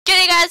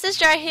Hey guys, it's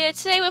Jar here.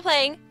 Today we're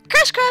playing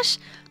Crush Crush.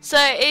 So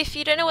if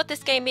you don't know what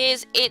this game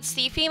is, it's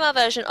the female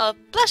version of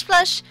Blush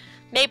Blush,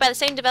 made by the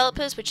same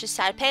developers, which is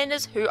Sad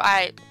Pandas, who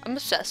I am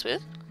obsessed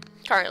with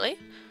currently.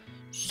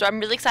 So I'm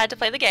really excited to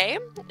play the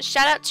game.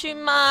 Shout out to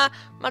my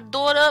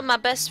daughter, my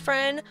best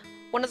friend,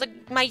 one of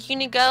my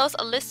uni girls,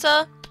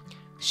 Alyssa.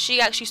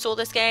 She actually saw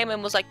this game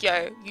and was like,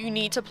 yo, you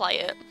need to play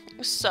it.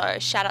 So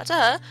shout out to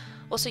her.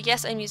 Also,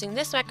 yes, I'm using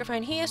this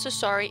microphone here, so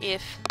sorry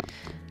if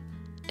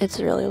it's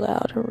really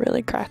loud and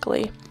really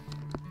crackly.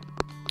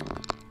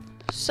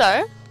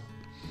 So,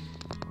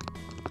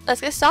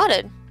 let's get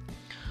started.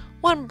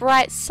 One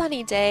bright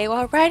sunny day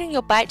while riding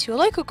your bike to a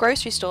local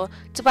grocery store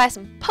to buy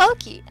some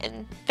Pocky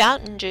and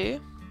Fountain Dew.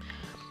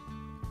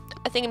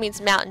 I think it means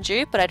Mountain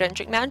Dew, but I don't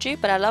drink Mountain Dew,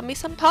 but I love me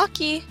some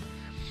Pocky.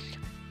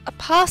 A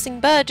passing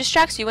bird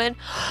distracts you and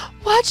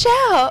watch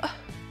out!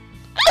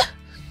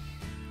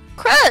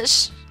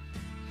 Crush!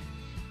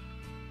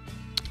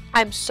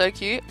 I'm so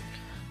cute.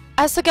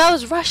 As the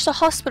girls rush to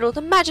hospital,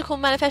 the magical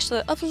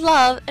manifesto of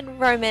love and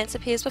romance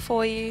appears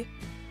before you.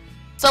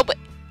 So,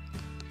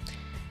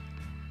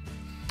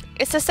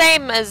 it's the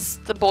same as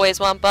the boys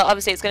one, but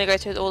obviously it's going to go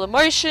through all the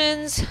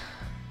motions.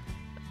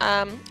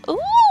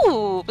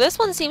 Ooh, this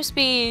one seems to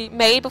be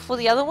made before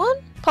the other one,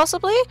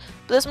 possibly.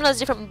 But this one has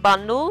different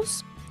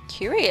bundles.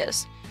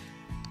 Curious.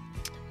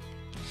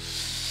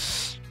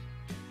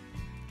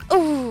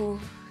 Ooh.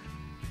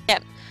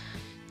 Yep.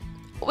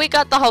 We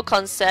got the whole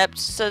concept,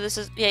 so this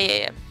is,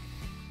 yeah.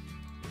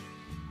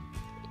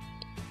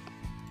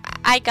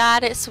 I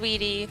got it,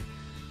 sweetie.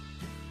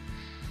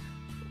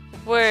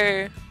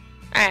 Whoa.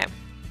 Alright.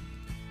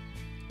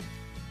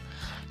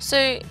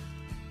 So,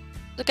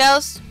 the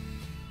girls,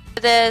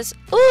 there's,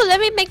 ooh, let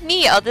me make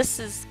me. Oh, this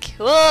is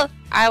cool.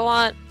 I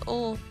want,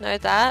 ooh, no,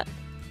 that.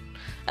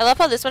 I love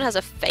how this one has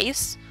a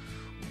face.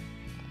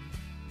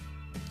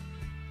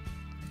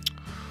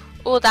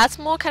 Oh, that's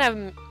more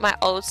kind of my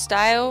old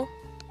style.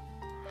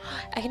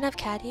 I can have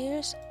cat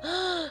ears.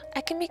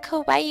 I can be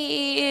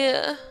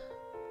kawaii.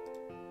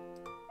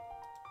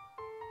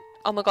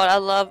 Oh my god, I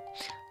love...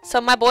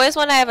 So my boys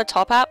one I have a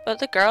top hat, but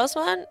the girls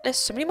one, there's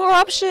so many more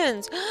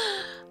options.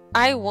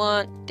 I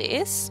want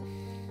this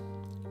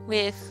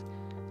with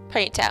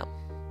ponytail.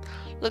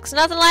 Looks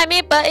nothing like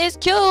me, but it's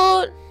cute.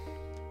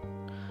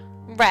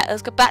 Right,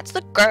 let's go back to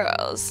the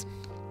girls.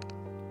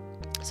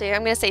 So here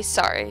I'm gonna say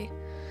sorry.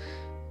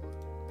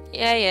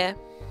 Yeah.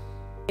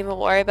 Don't even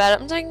worry about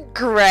it. I'm doing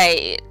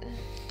great.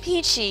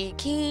 Peachy,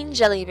 keen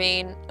jelly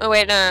bean. Oh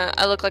wait, no,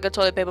 I look like a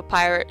toilet paper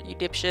pirate, you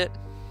dipshit.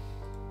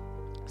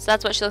 So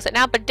that's what she looks like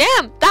now. But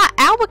damn, that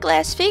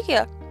hourglass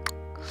figure.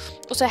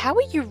 Also, how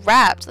are you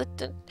wrapped?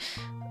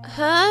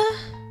 Huh?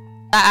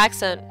 That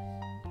accent.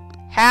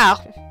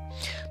 How?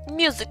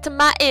 Music to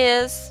my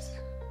ears.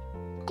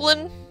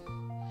 Glenn.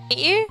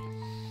 You?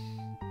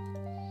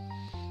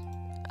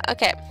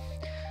 Okay.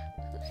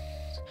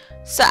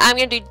 So I'm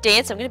gonna do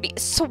dance. I'm gonna be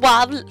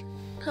suave.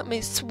 I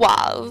mean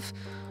suave.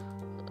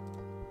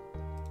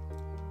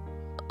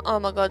 Oh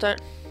my god,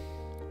 don't.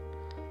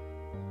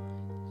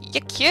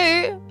 You're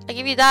cute. I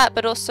give you that,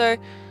 but also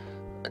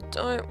I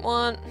don't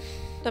want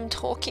them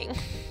talking.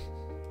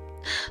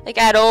 Like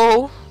at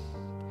all.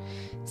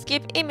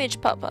 Skip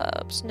image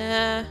pop-ups.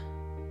 Nah.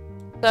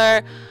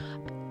 So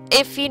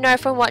if you know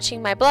from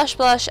watching my Blush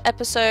Blush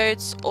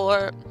episodes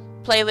or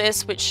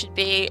playlist, which should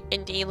be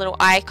in the little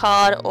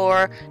iCard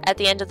or at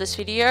the end of this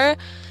video,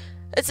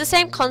 it's the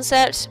same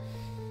concept.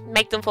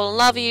 Make them fall in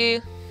love with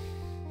you.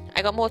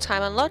 I got more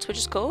time unlocked, which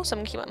is cool, so I'm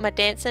gonna keep up my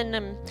dancing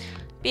and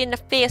being the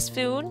fast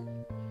food.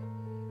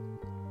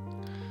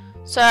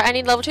 So I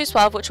need level 2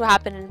 12, which will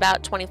happen in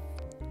about 20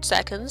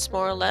 seconds,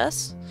 more or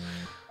less.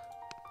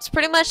 It's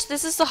pretty much,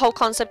 this is the whole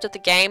concept of the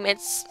game.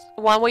 It's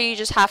one where you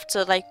just have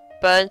to like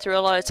burn through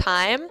a lot of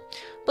time.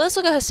 But let's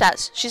look at her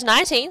stats. She's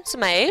 19, so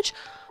my age.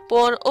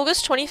 Born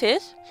August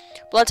 25th.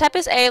 Blood type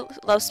is A.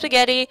 Loves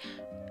spaghetti.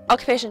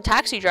 Occupation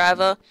taxi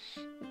driver.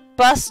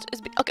 Bust is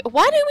B. Okay,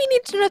 why do we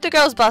need to know the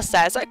girl's bust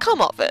size? Like,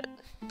 come off it.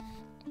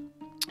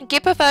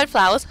 Get preferred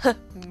flowers.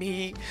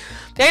 Me.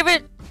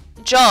 Favorite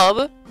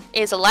job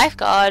is a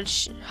lifeguard.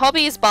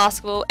 Hobby is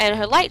basketball. And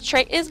her light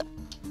trait is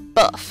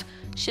buff.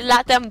 She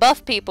like them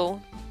buff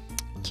people.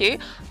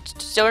 Cute.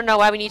 Still don't know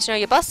why we need to know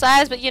your bust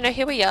size, but you know,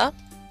 here we are.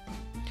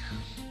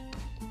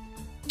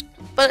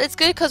 But it's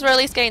good because we're at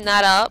least getting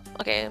that up.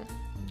 Okay,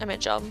 I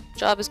meant job.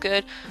 Job is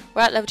good.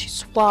 We're at level 2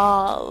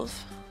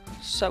 12.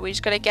 So we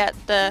just gotta get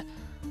the,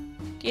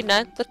 you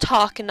know, the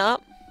talking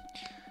up.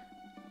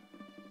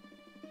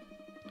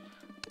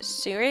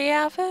 Siri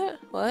outfit?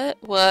 What?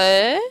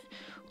 What?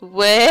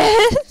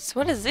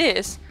 What is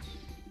this?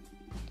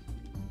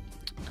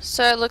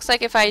 So it looks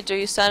like if I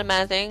do certain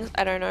amount of things,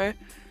 I don't know.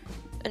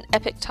 An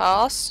epic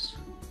task.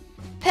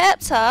 Pep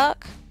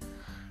talk.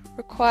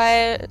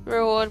 Required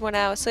reward 1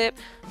 hour sleep.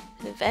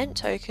 An event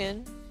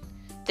token.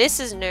 This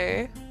is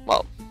new.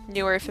 Well,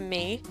 newer for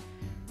me.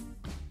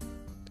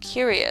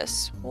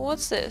 Curious.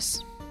 What's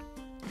this?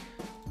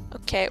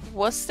 Okay,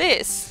 what's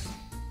this?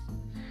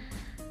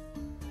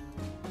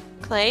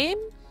 Claim?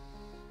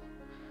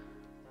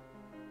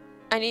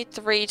 I need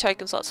 3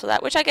 token slots for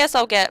that, which I guess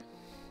I'll get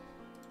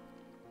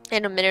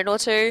in a minute or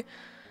two,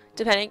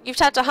 depending. You've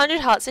tapped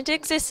 100 hearts into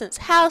existence.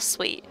 How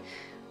sweet.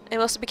 I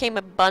also became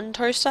a bun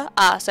toaster.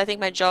 Ah, so I think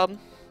my job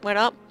went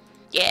up.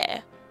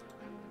 Yeah.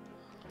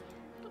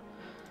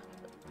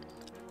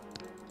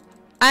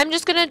 I'm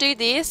just gonna do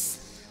this.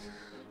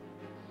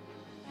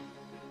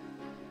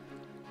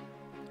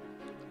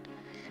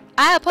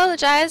 I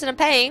apologize and I'm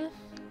paying.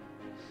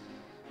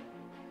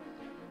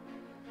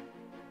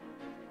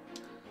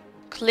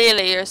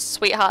 Clearly you're a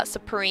sweetheart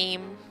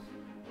supreme.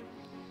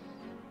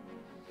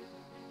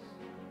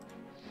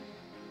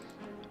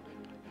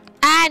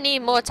 I need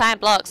more time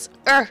blocks.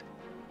 Urgh.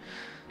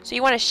 So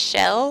you want a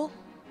shell?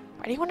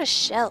 Why do you want a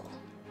shell?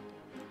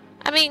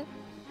 I mean,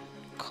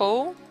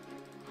 cool.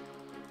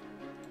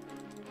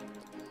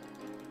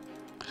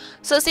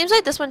 So it seems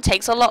like this one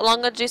takes a lot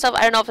longer to do stuff.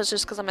 I don't know if it's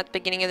just because I'm at the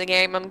beginning of the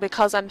game and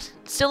because I'm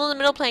still in the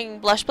middle playing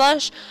Blush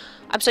Blush.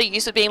 I'm so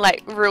used to being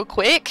like real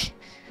quick.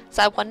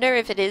 So I wonder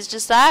if it is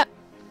just that.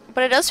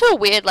 But it does feel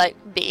weird like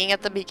being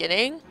at the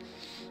beginning.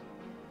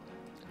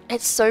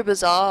 It's so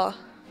bizarre.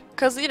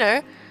 Because, you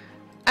know,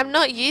 I'm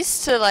not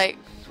used to like,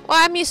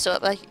 well, I'm used to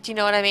it, like, do you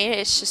know what I mean?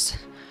 It's just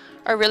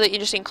a really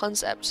interesting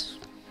concept.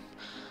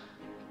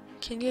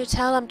 Can you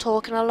tell I'm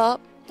talking a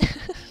lot?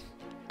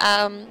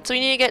 So we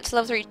need to get to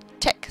level 3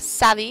 tech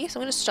savvy, so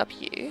I'm going to stop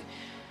you.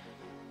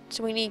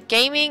 So we need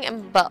gaming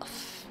and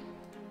buff.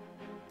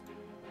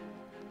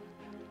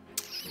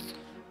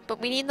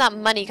 But we need that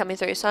money coming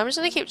through, so I'm just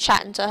going to keep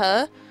chatting to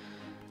her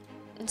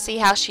and see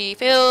how she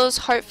feels.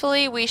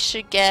 Hopefully we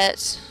should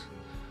get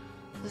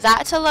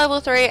that to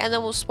level 3 and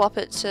then we'll swap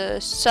it to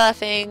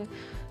surfing,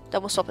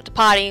 then we'll swap it to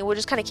partying. We'll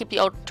just kind of keep the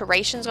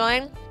alterations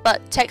going.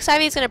 But tech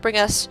savvy is going to bring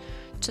us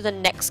to the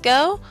next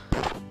girl.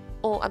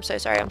 Oh, I'm so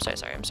sorry, I'm so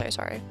sorry, I'm so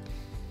sorry.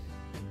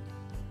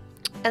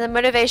 And the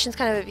motivation's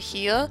kind of over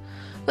here.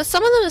 But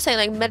some of them are saying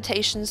like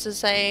meditation's the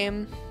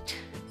same. I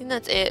think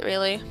that's it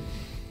really.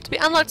 So we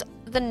unlocked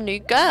the new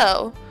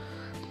girl.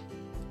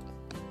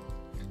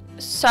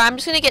 So I'm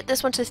just going to get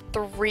this one to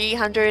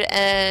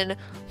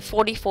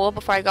 344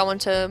 before I go on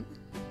to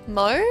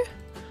Mo.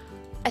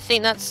 I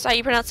think that's how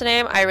you pronounce the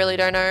name. I really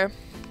don't know.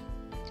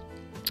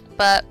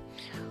 But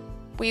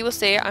we will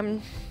see.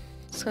 I'm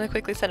just going to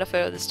quickly send a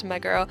photo of this to my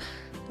girl.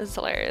 This is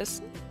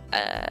hilarious.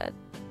 To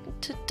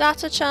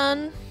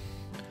Data-chan.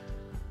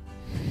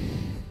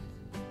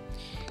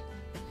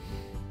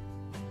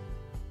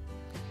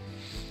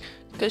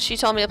 Because she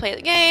told me to play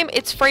the game.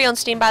 It's free on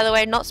Steam, by the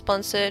way, not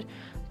sponsored.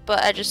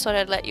 But I just thought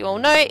I'd let you all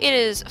know. It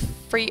is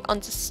free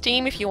on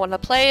Steam if you want to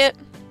play it.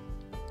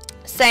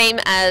 Same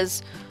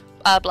as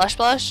Blush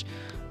Blush.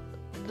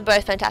 They're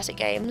both fantastic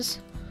games.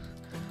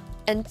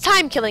 And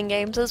time-killing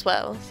games as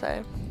well,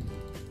 so.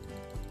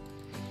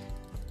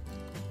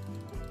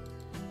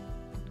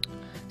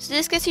 So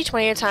this gets you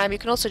 20 at a time. You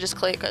can also just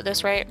click at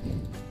this rate.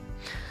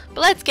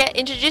 But let's get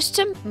introduced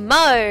to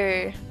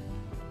Mo.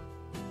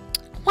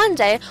 One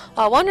day,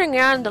 while wandering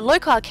around the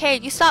local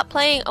arcade, you start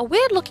playing a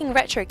weird-looking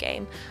retro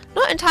game.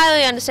 Not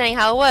entirely understanding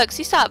how it works,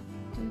 you start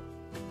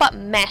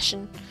button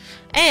mashing.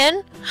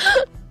 And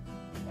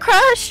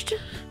crushed!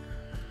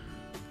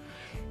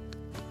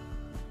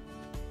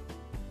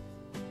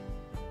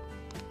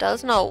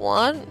 Does not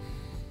want.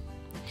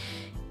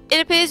 It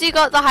appears you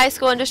got the high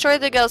score and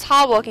destroyed the girl's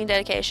hard-working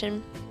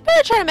dedication.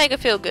 Better try to make her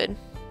feel good.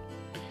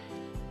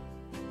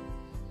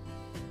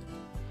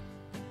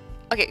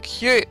 Okay,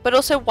 cute. But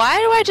also, why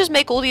do I just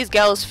make all these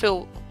girls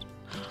feel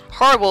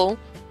horrible?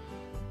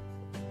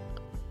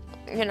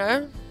 You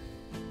know?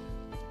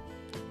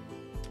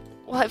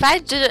 Well, if I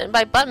did it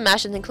by button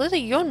mashing, then clearly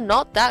you're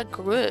not that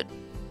good.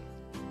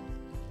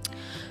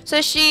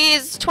 So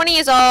she's 20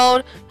 years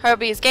old, her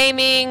hobby is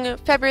gaming,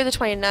 February the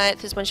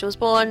 29th is when she was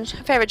born,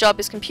 her favourite job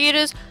is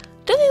computers.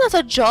 Don't think that's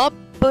a job,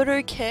 but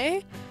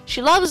okay.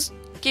 She loves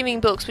giving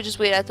books, which is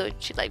weird, I thought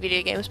she'd like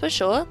video games, but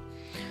sure.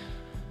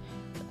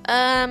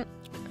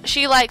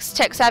 She likes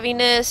tech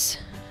savviness.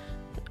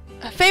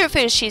 Her favourite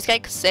food is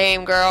cheesecake,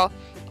 same girl.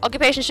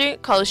 Occupation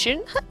student, college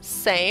student,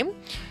 same.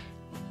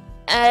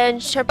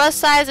 And her bust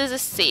size is a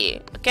C.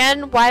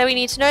 Again, why do we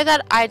need to know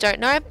that? I don't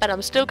know, but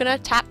I'm still gonna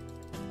tap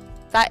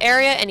that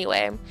area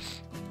anyway.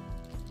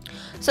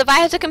 So if I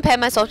had to compare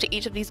myself to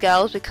each of these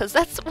girls, because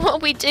that's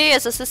what we do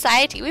as a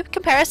society, we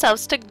compare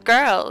ourselves to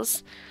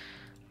girls.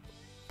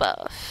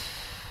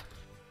 Buff.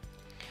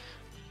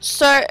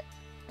 So,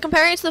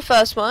 comparing it to the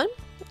first one,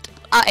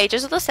 our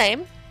ages are the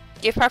same,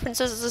 gift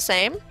preferences are the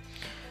same,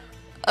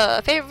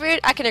 favorite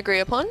I can agree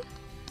upon,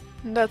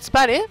 that's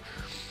about it.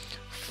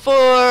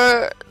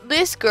 For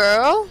this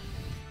girl,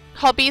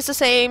 hobby is the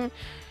same,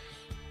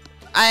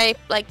 I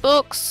like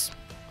books,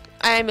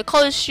 I'm a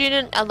college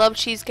student, I love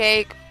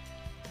cheesecake,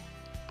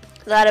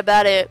 that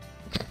about it.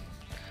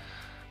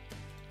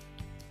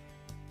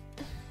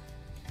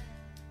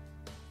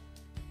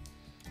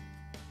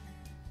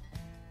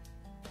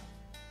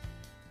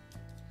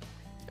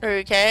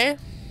 Okay.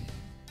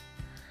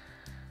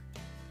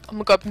 Oh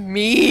my god,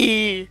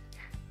 me!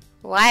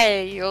 Why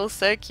are you all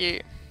so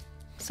cute?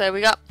 So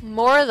we got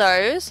more of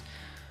those.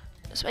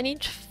 So I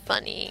need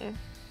funny.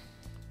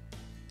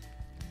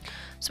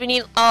 So we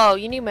need, oh,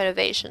 you need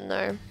motivation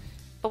though.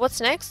 But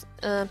what's next?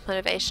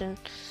 Motivation.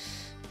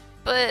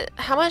 But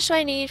how much do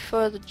I need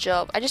for the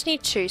job? I just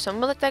need 2, so I'm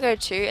gonna let that go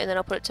 2 and then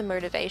I'll put it to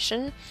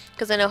motivation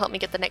because then it'll help me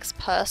get the next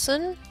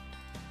person.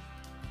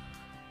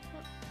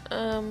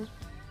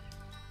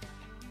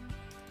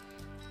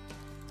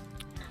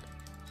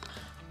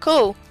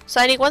 Cool.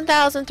 So I need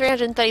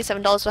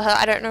 $1,337 for her.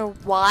 I don't know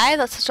why.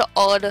 That's such an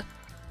odd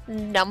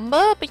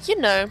number, but you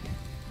know,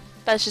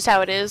 that's just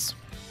how it is.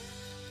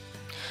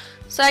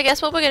 So I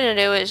guess what we're going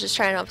to do is just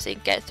try and obviously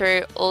get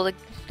through all the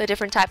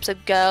different types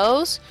of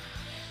girls.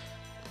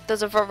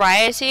 There's a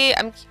variety.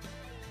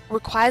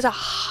 Requires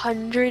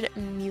 $100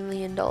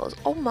 million.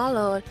 Oh my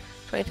lord.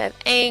 25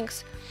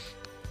 inks.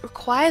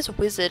 Requires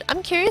wizard.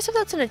 I'm curious if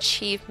that's an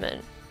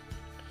achievement.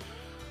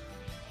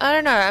 I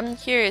don't know. I'm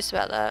curious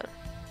about that.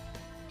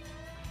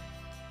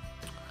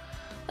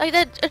 Like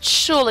that, it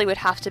surely would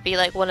have to be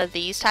like one of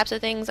these types of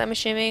things, I'm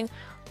assuming.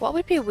 What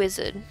would be a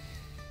wizard?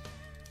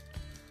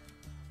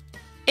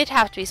 It'd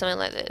have to be something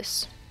like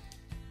this.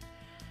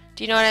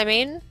 Do you know what I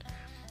mean?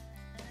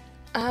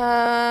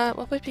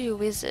 What would be a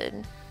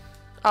wizard?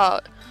 Oh,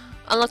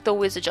 unlock the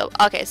wizard job.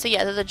 Okay, so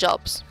yeah, they're the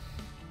jobs.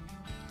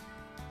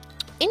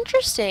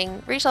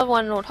 Interesting. Reach level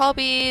 1 in old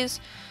hobbies.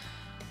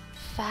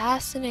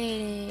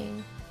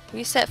 Fascinating.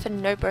 Reset for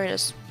no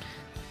bonus.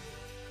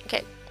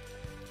 Okay.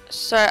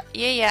 So,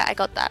 yeah, I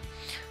got that.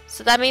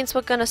 So that means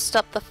we're gonna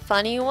stop the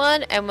funny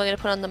one and we're gonna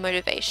put on the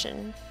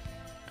motivation.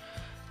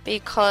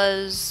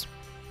 Because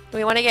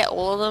we want to get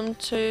all of them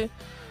to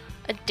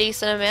a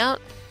decent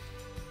amount.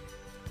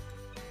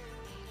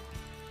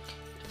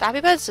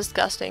 Flappy Bird's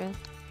disgusting.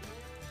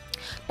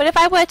 But if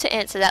I were to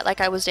answer that like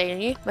I was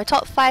dating you, my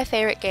top 5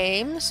 favorite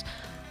games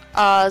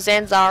are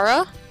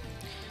Zanzara.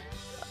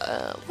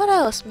 What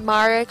else?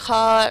 Mario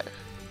Kart.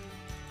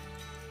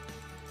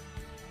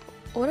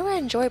 What do I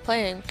enjoy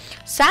playing?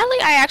 Sadly,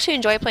 I actually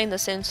enjoy playing The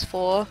Sims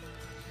 4.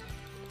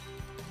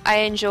 I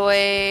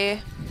enjoy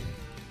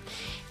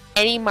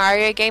any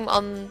Mario game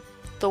on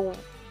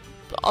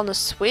the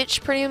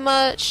Switch, pretty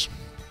much.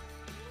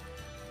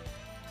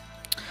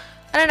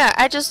 I don't know.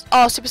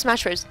 Oh, Super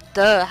Smash Bros.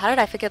 Duh. How did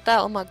I forget that?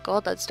 Oh my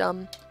god, that's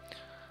dumb.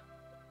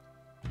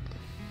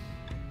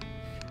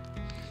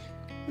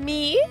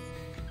 Me?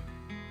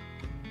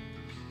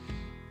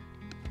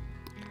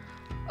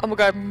 Oh my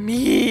god,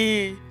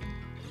 me.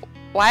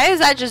 Why is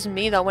that just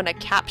me though in a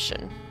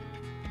caption?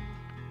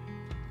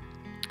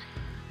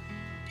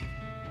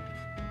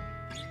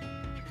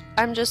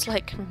 I'm just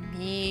like,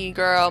 me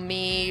girl,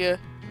 me.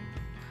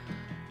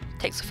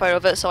 Takes a photo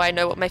of it so I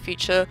know what my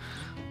future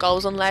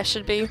goals in life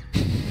should be.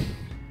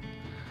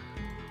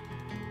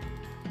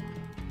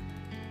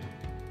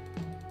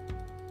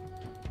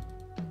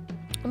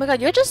 Oh my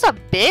god, you're just a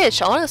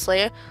bitch,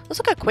 honestly.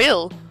 Looks like a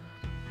quill.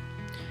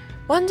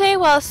 One day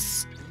while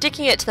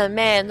sticking it to the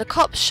man, the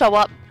cops show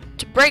up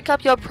to break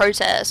up your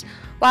protest.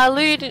 While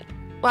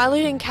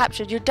looting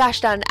captured, you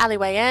dash down an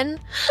alleyway and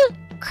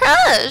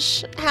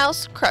crush!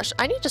 House crush.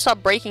 I need to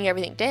stop breaking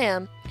everything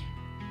down.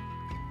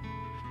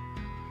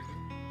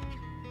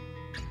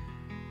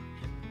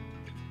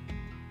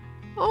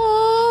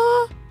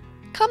 Oh,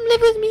 come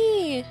live with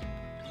me.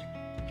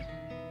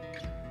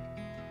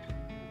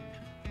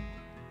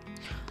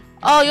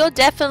 Oh, you're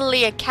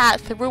definitely a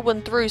cat through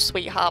and through,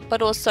 sweetheart,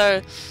 but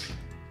also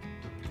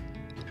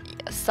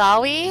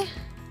Sawi.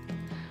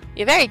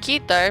 You're very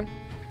cute though.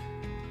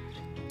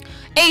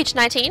 Age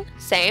 19,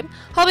 same.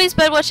 Hobbies,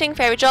 birdwatching,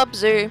 favorite job,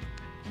 zoo.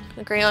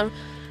 Agree on.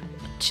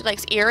 She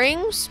likes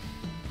earrings.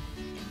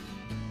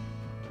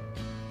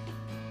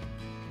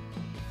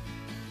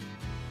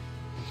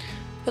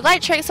 Her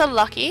light traits are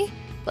lucky.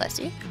 Bless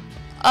you.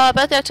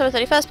 Birthday October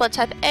 31st, blood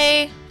type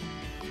A.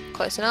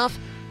 Close enough.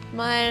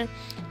 Mine.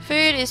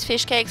 Food is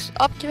fish cakes.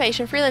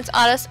 Occupation, freelance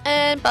artist.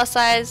 And bus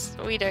size,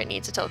 we don't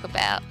need to talk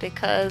about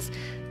because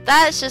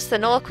that's just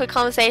an awkward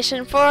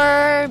conversation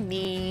for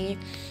me.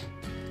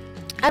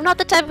 I'm not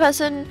the type of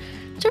person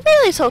to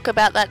really talk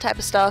about that type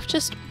of stuff,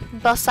 just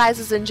bus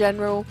sizes in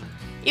general.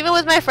 Even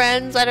with my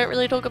friends, I don't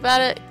really talk about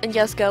it, and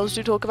yes, girls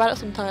do talk about it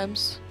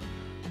sometimes.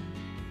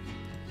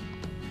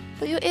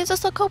 But your ears are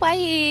so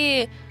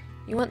kawaii!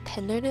 You want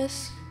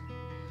tenderness?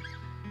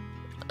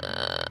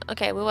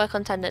 Okay, we'll work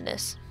on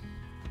tenderness.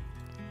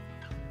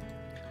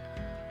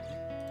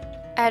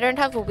 I don't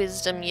have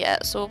wisdom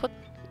yet, so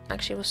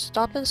actually we'll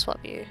stop and swap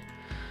you.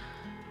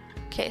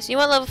 Okay, so you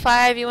want level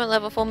 5, you want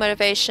level 4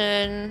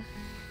 motivation.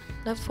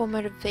 Level 4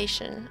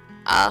 motivation.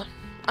 I'm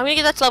gonna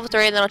get that to level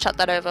 3 and then I'll chuck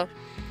that over.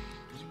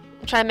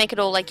 I'll try and make it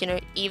all like, you know,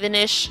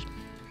 even-ish.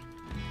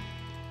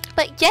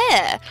 But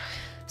yeah!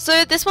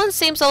 So this one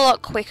seems a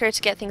lot quicker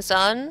to get things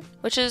done,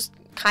 which is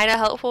kind of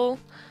helpful.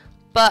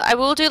 But I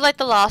will do like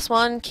the last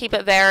one, keep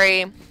it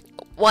very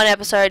 1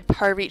 episode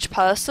per each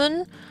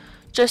person.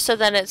 Just so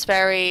then it's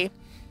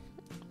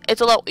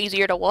a lot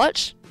easier to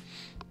watch.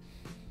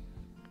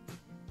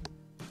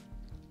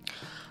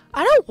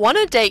 I don't want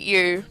to date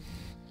you.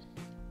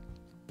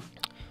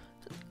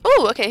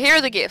 Oh, okay, here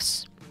are the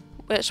gifts.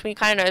 Which we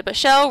kind of know, but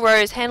shell,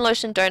 rose, hand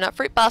lotion, donut,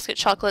 fruit basket,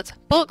 chocolates,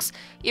 books,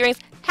 earrings,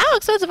 How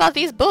expensive are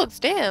these books?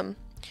 Damn.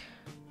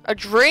 A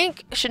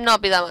drink should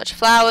not be that much.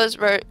 Flowers,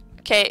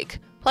 cake,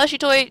 plushie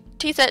toy,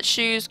 tea set,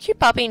 shoes, cute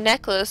puppy,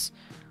 necklace,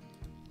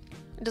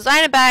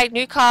 designer bag,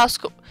 new car,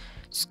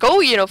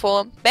 school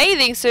uniform,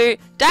 bathing suit,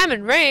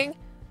 diamond ring.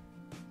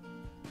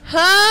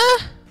 Huh?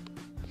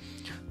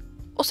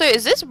 Also,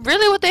 is this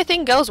really what they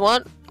think girls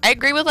want? I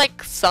agree with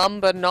like some,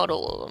 but not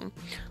all of them.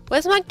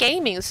 Where's my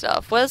gaming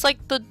stuff? Where's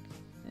like the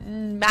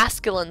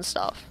masculine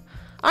stuff?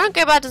 I don't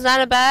care about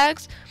designer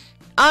bags.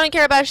 I don't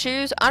care about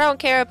shoes. I don't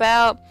care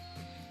about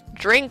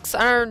drinks.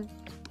 I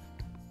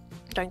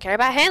don't care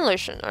about hand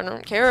lotion. I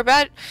don't care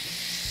about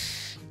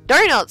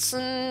donuts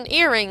and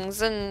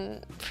earrings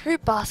and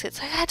fruit baskets.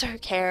 I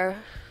don't care.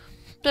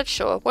 But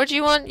sure. What do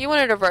you want? You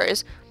wanted a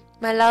rose.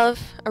 My love,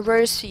 a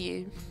rose for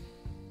you.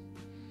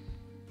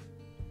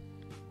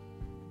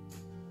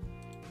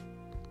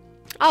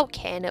 I'll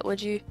can it,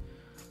 would you?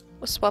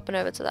 We're swapping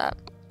over to that.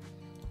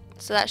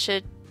 So that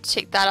should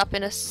tick that up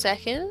in a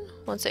second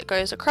once it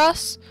goes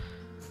across.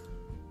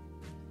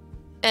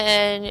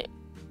 And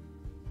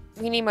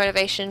we need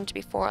motivation to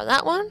be 4 on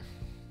that one.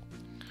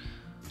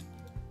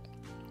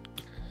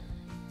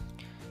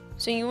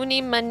 So you will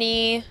need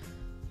money.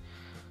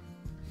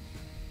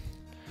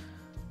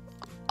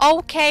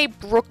 Okay,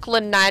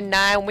 Brooklyn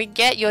 99, we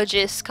get your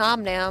gist.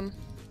 Calm down.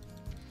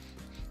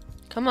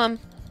 Come on.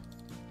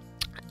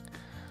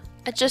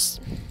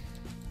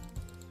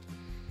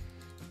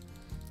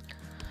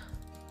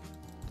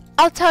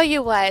 I'll tell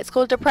you why. It's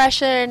called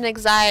depression and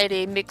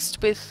anxiety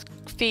mixed with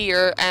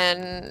fear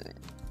and,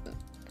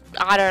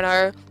 I don't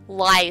know,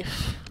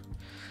 life.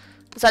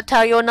 Does that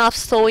tell you enough,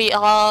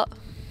 sweetheart?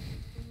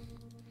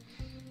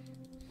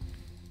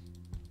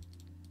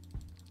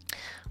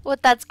 Well,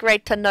 that's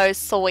great to know,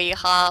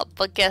 sweetheart,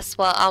 but guess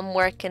what? I'm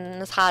working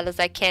as hard as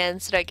I can,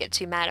 so don't get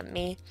too mad at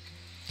me.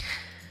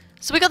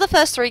 So we got the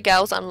first 3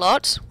 girls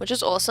unlocked, which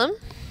is awesome.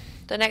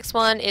 The next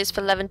one is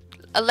for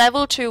a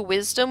level 2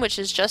 wisdom, which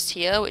is just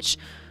here, which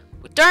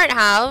we don't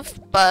have,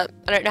 but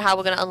I don't know how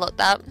we're going to unlock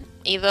that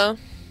either.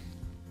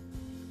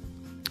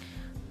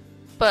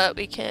 But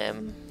we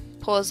can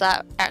pause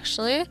that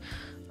actually.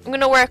 I'm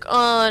going to work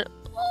on,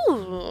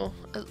 ooh,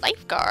 a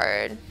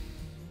lifeguard.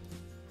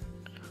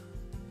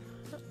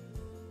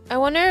 I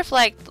wonder if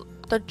like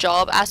the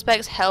job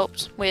aspects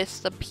helped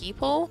with the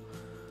people.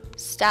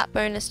 Stat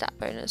bonus, stat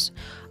bonus.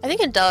 I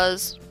think it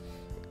does.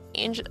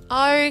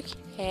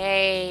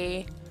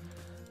 Okay.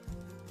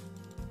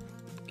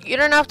 You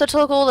don't have to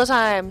talk all the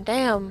time.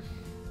 Damn.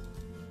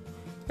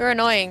 You're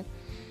annoying.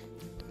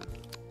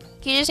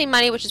 You just need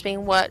money, which is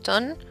being worked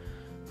on.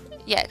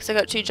 Yeah, because I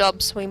got 2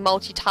 jobs. We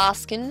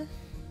multitasking.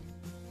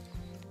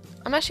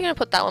 I'm actually going to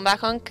put that one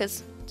back on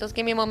because it does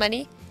give me more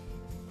money.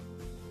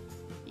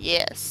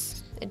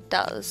 Yes, it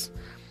does.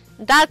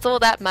 That's all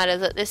that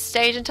matters at this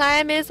stage in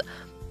time is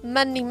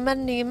money,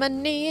 money,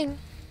 money.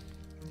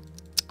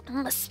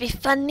 Must be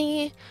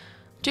funny.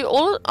 Do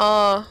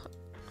all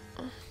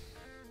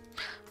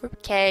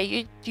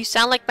okay, you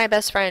sound like my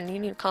best friend. You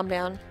need to calm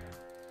down.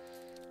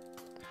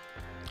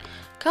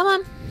 Come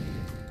on.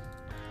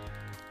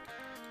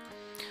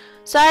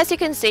 So as you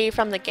can see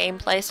from the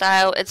gameplay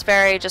style, it's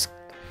very just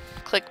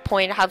click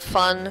point, have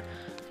fun.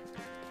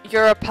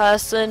 You're a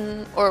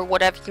person or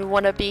whatever you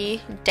want to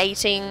be,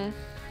 dating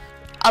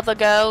other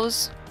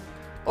girls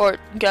or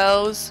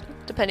girls,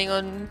 depending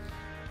on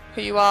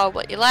who you are,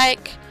 what you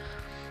like,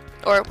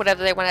 or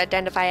whatever they want to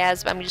identify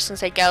as. But I'm just gonna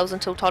say girls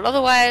until told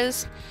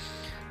otherwise.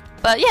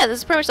 But yeah, this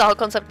is pretty much the whole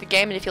concept of the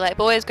game, and if you like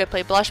boys, go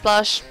play Blush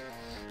Blush.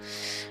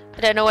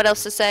 I don't know what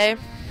else to say.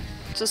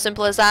 It's as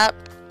simple as that.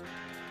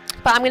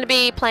 But I'm going to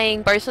be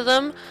playing both of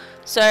them.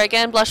 So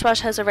again, Blush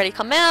Blush has already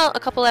come out, a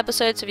couple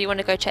episodes, so if you want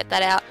to go check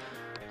that out,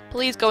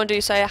 please go and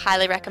do so. I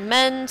highly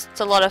recommend. It's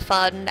a lot of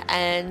fun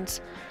and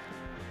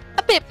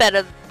a bit better,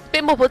 a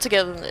bit more put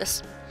together than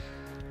this.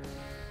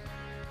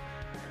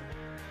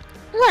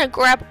 I'm going to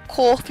grab a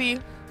coffee.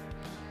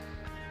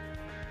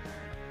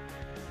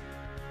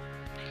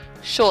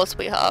 Sure,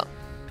 sweetheart.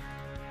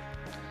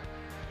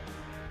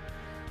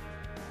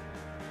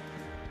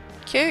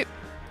 Cute.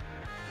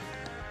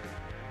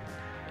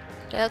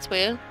 Yeah, that's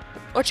weird.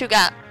 What you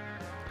got?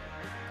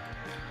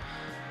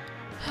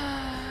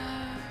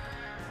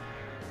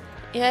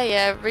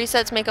 Yeah,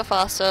 resets make it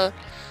faster.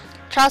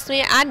 Trust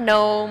me, I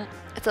know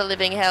it's a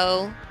living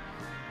hell.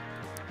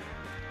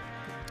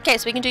 Okay,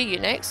 so we can do you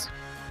next.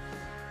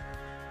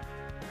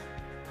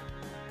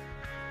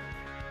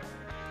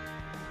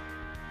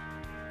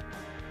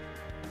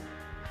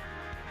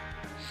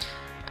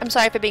 I'm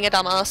sorry for being a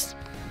dumbass.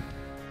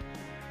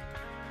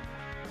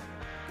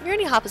 You're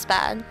only half as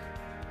bad.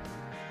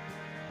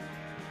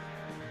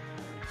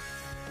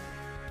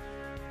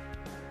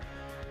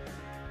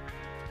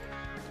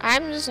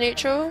 I'm just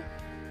neutral.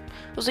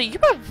 Also, you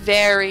are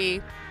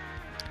very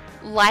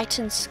light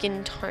in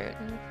skin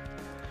tone.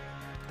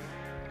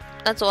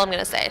 That's all I'm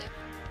gonna say.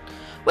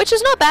 Which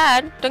is not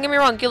bad. Don't get me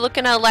wrong, you're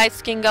looking at a light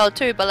skinned girl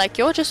too, but like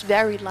you're just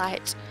very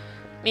light.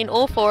 I mean,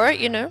 all for it,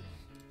 you know.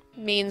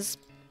 Means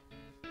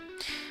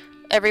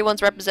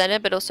everyone's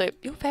represented, but also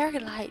you're very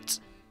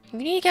light. You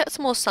need to get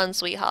some more sun,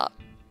 sweetheart.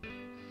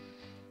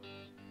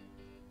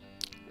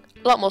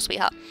 A lot more,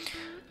 sweetheart.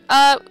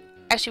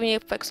 Actually, we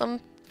need to focus on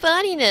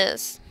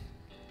funniness.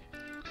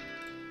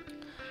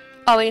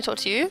 Oh, we need to talk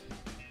to you?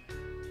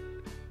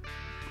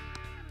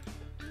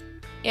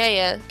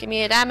 Yeah. Give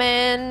me a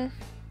diamond.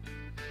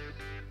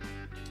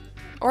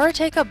 Or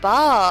take a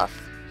bath.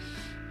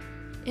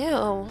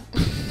 Ew.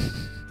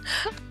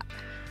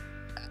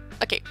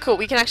 Okay, cool.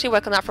 We can actually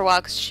work on that for a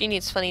while because she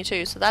needs funny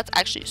too. So that's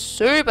actually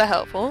super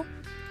helpful.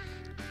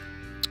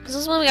 This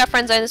is when we got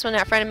friend zone. This one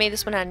got friend of me.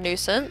 This one had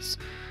nuisance.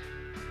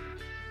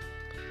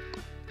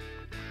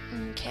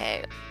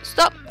 Okay.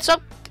 Stop.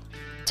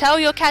 Tell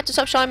your cat to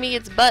stop showing me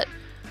its butt.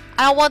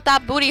 I don't want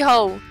that booty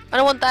hole. I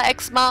don't want that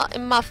eczema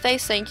in my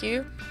face, thank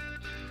you.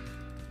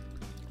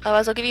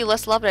 Otherwise I'll give you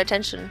less love and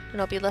attention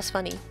and I'll be less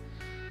funny.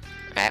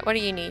 Alright, what do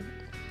you need?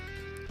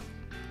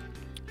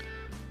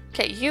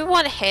 Okay, you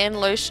want hand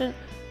lotion?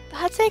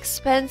 That's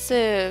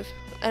expensive.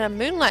 And a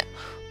moonlight.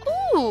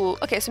 Ooh!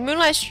 Okay, so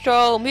moonlight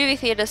stroll, movie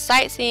theater,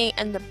 sightseeing,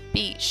 and the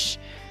beach.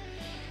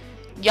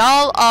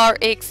 Y'all are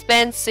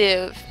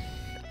expensive.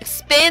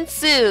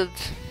 Expensive!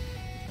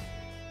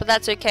 But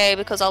that's okay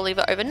because I'll leave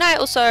it overnight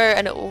or so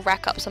and it will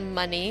rack up some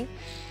money.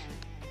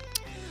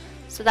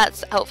 So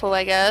that's helpful,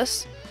 I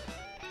guess.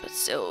 But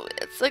still,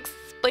 it's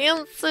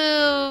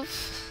expensive.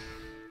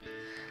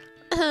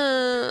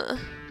 I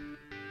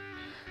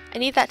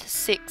need that to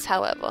 6,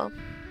 however.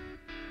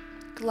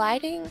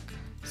 Gliding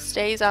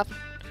stays up.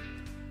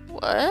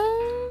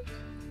 What?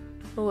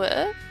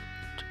 What?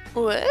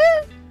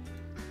 What?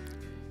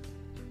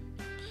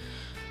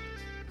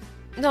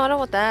 No, I don't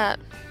want that.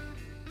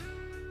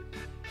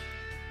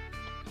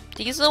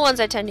 These are the ones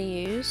I tend to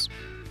use.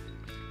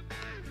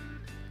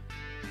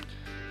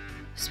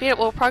 Speed up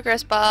all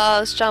progress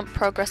bars, jump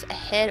progress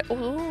ahead.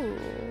 Ooh.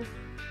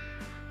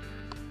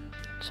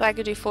 So I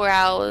could do 4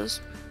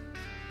 hours.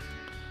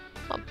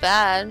 Not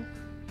bad.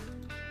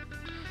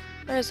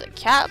 There's a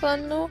cat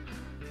bundle.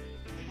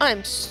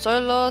 I'm so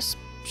lost.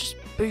 Just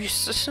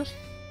boost.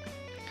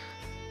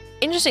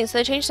 Interesting, so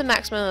they changed the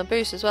maximum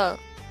boost as well.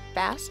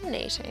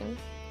 Fascinating.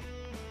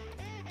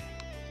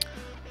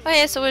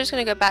 Okay, so we're just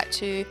gonna go back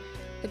to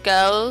the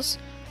girls.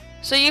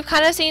 So you've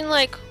kind of seen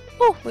like,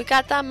 oh, we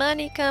got that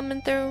money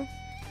coming through.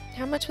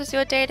 How much was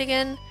your date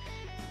again?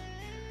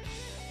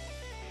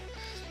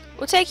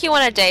 We'll take you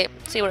on a date,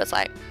 see what it's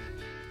like.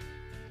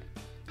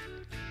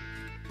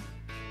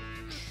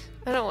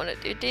 I don't want to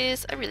do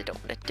this. I really don't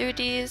want to do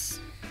this.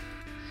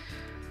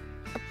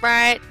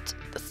 Alright,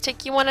 let's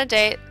take you on a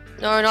date.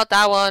 No, not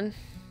that one.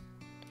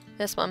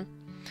 This one.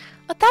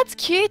 Oh, that's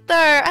cute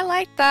though. I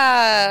like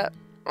that.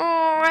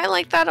 Oh, I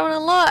like that one a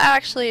lot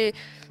actually.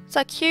 It's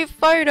a cute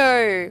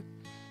photo.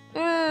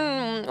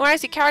 When I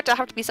see character I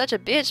have to be such a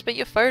bitch, but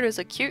your photos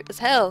are cute as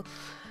hell.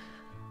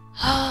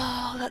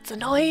 Oh, that's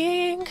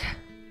annoying.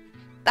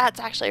 That's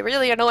actually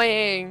really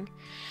annoying.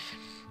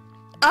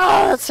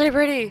 Oh, that's so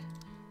pretty.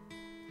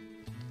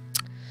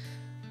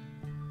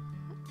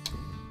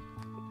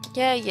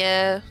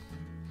 Yeah.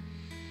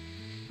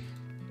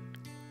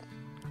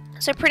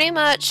 So pretty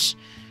much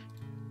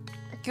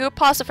you'll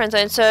pass the friend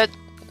zone. So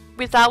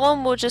with that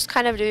one we'll just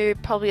kind of do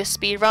probably a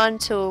speed run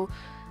till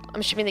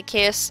I'm assuming the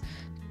kiss.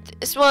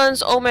 This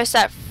one's almost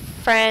at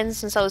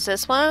friends and so is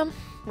this one.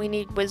 We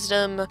need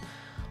wisdom.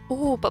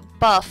 Ooh, but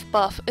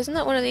buff. Isn't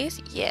that one of these?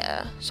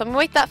 Yeah. So I'm gonna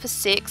wait that for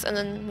 6 and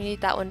then we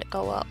need that one to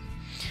go up.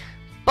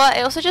 But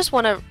I also just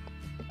want to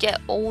get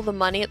all the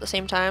money at the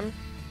same time.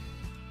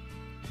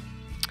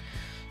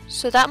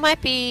 So that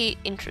might be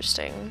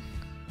interesting.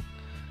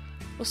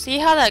 We'll see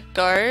how that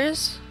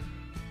goes.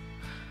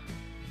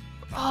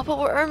 Oh, but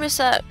we're almost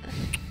at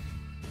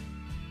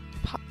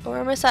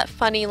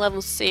funny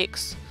level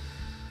 6.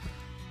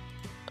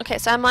 Okay,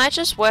 so I might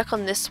just work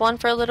on this one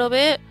for a little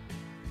bit.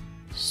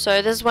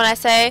 So this is when I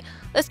say,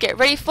 let's get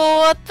ready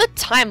for the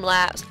time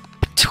lapse.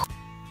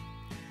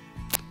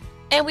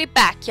 And we're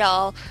back,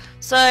 y'all.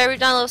 So we've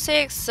done level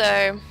 6,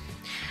 so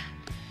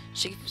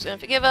she's gonna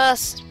forgive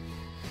us.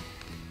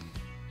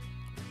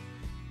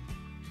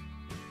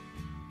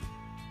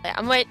 Yeah,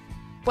 I'm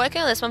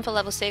working on this one for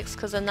level 6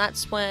 because then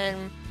that's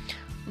when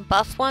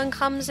buff one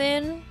comes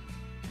in.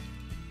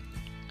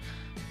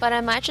 But I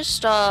might just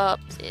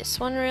stop this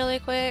one really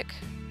quick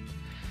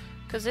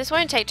because this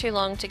won't take too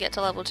long to get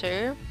to level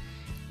 2.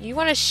 You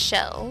want a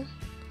shell,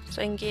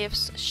 so in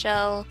gifts,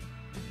 shell,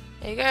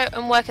 there you go,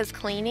 and work as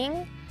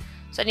cleaning.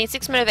 So I need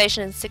 6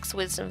 motivation and 6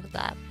 wisdom for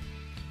that.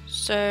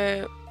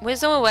 So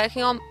wisdom we're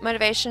working on,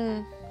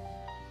 motivation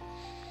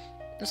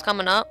is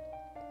coming up.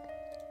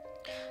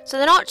 So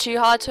they're not too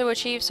hard to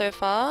achieve so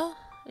far.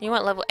 You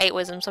want level 8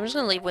 wisdom, so I'm just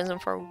going to leave wisdom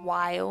for a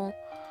while.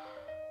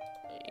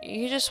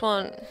 You just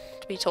want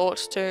to be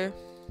talked to.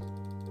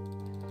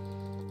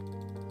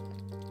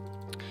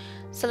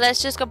 So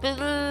let's just go.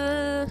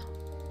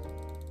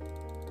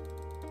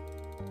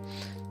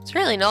 It's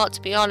really not,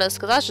 to be honest,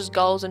 because that's just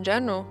goals in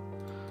general.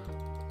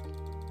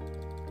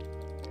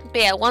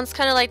 But yeah, once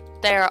kind of like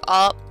they're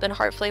up, then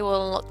hopefully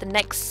we'll unlock the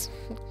next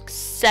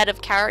set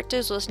of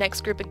characters or this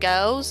next group of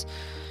girls.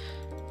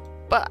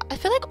 But I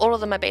feel like all of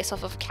them are based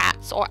off of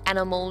cats or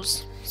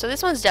animals. So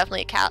this one's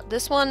definitely a cat.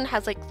 This one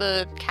has like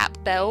the cat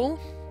bell.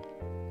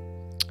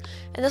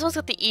 And this one's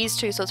got the ears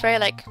too, so it's very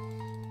like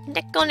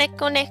neko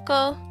neko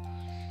neko.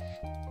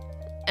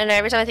 And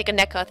every time I think of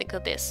neko, I think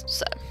of this.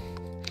 So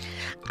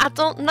I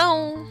don't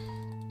know.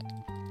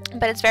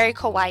 But it's very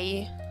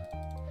kawaii.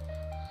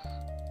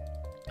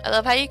 I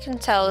love how you can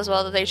tell as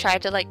well that they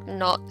tried to like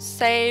not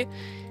say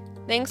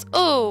things.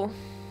 Oh,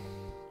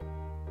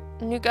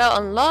 new girl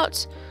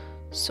unlocked.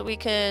 So we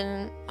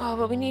can... Oh,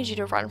 but we need you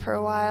to run for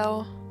a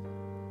while.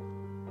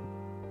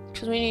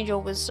 Because we need your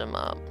wisdom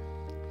up.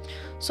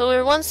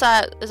 So once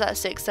that is at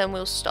 6, then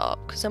we'll stop.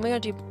 Because then we're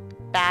going to do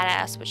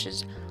badass, which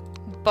is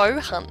bow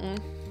hunting.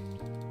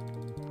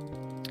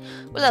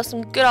 We'll have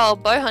some good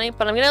old bow hunting.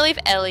 But I'm going to leave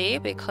Ellie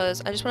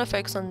because I just want to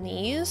focus on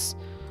these.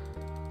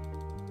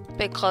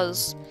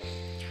 Because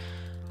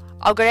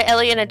I'll go to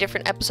Ellie in a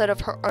different episode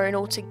of her own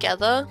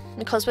altogether.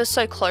 Because we're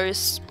so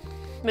close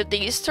with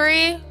these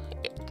 3.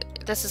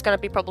 This is going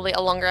to be probably a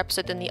longer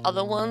episode than the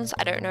other ones.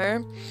 I don't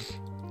know.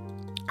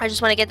 I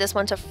just want to get this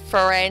one to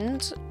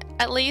friend,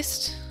 at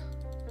least.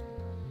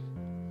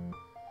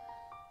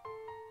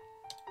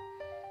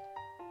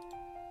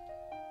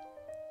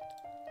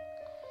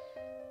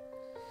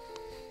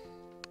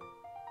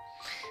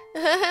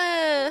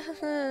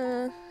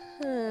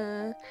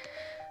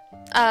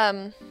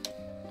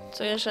 So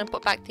we're just going to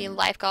put back the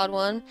lifeguard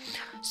one.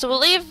 So we'll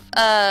leave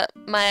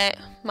my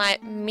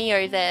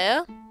Mio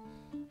there.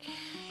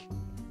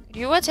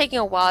 You are taking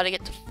a while to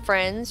get to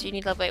friends. You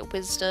need level 8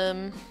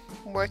 wisdom.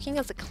 Working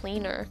as a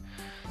cleaner.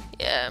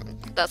 Yeah,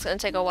 that's gonna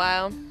take a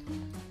while.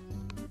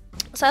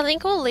 So I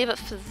think we'll leave it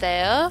for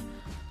there.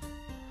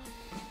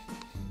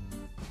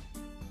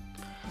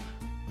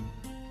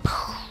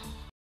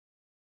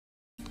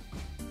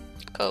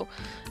 Cool.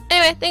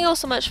 Anyway, thank you all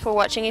so much for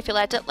watching. If you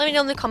liked it, let me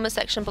know in the comment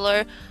section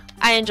below.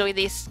 I enjoy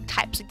these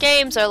types of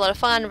games. They're a lot of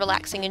fun,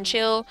 relaxing and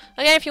chill.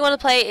 Again, if you want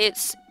to play,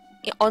 it's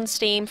on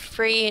Steam,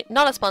 free,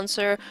 not a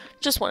sponsor.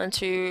 Just wanted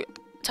to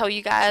tell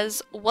you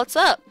guys what's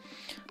up.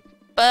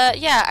 But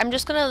yeah, I'm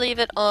just gonna leave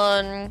it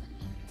on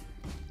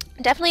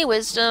definitely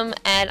wisdom,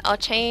 and I'll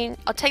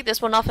take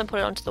this one off and put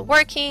it onto the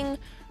working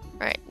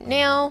right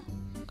now,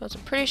 because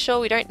I'm pretty sure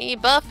we don't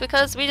need buff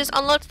because we just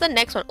unlocked the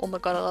next one. Oh my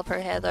god, I love her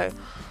hair though.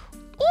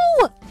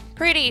 Ooh,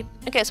 pretty.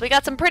 Okay, so we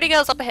got some pretty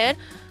girls up ahead.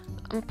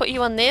 I'm gonna put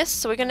you on this,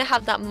 so we're gonna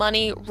have that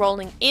money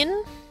rolling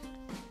in.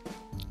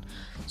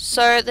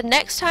 So the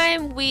next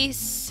time we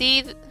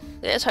see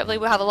this, hopefully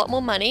we'll have a lot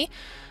more money.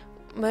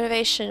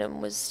 Motivation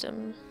and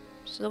wisdom.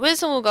 So the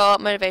wisdom will go up,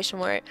 motivation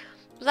won't.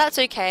 But that's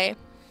okay.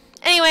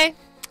 Anyway,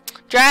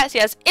 try to see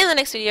us in the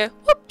next video.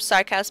 Whoop,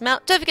 sarcasm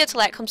out. Don't forget to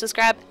like, comment,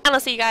 subscribe, and I'll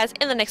see you guys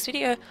in the next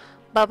video.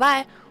 Bye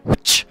bye.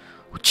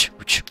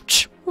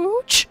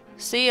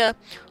 See ya.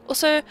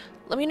 Also,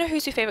 let me know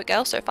who's your favorite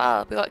girl so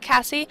far. We got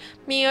Cassie,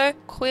 Mio,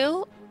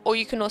 Quill, or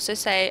you can also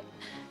say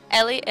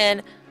Ellie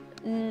and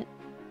Natuku.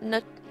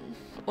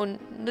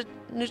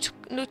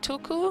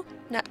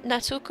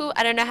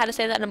 I don't know how to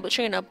say that, and I'm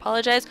butchering, and I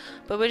apologize,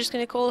 but we're just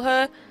gonna call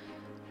her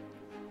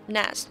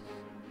Naz.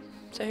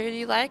 So who do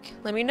you like?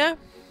 Let me know.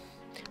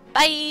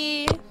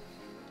 Bye!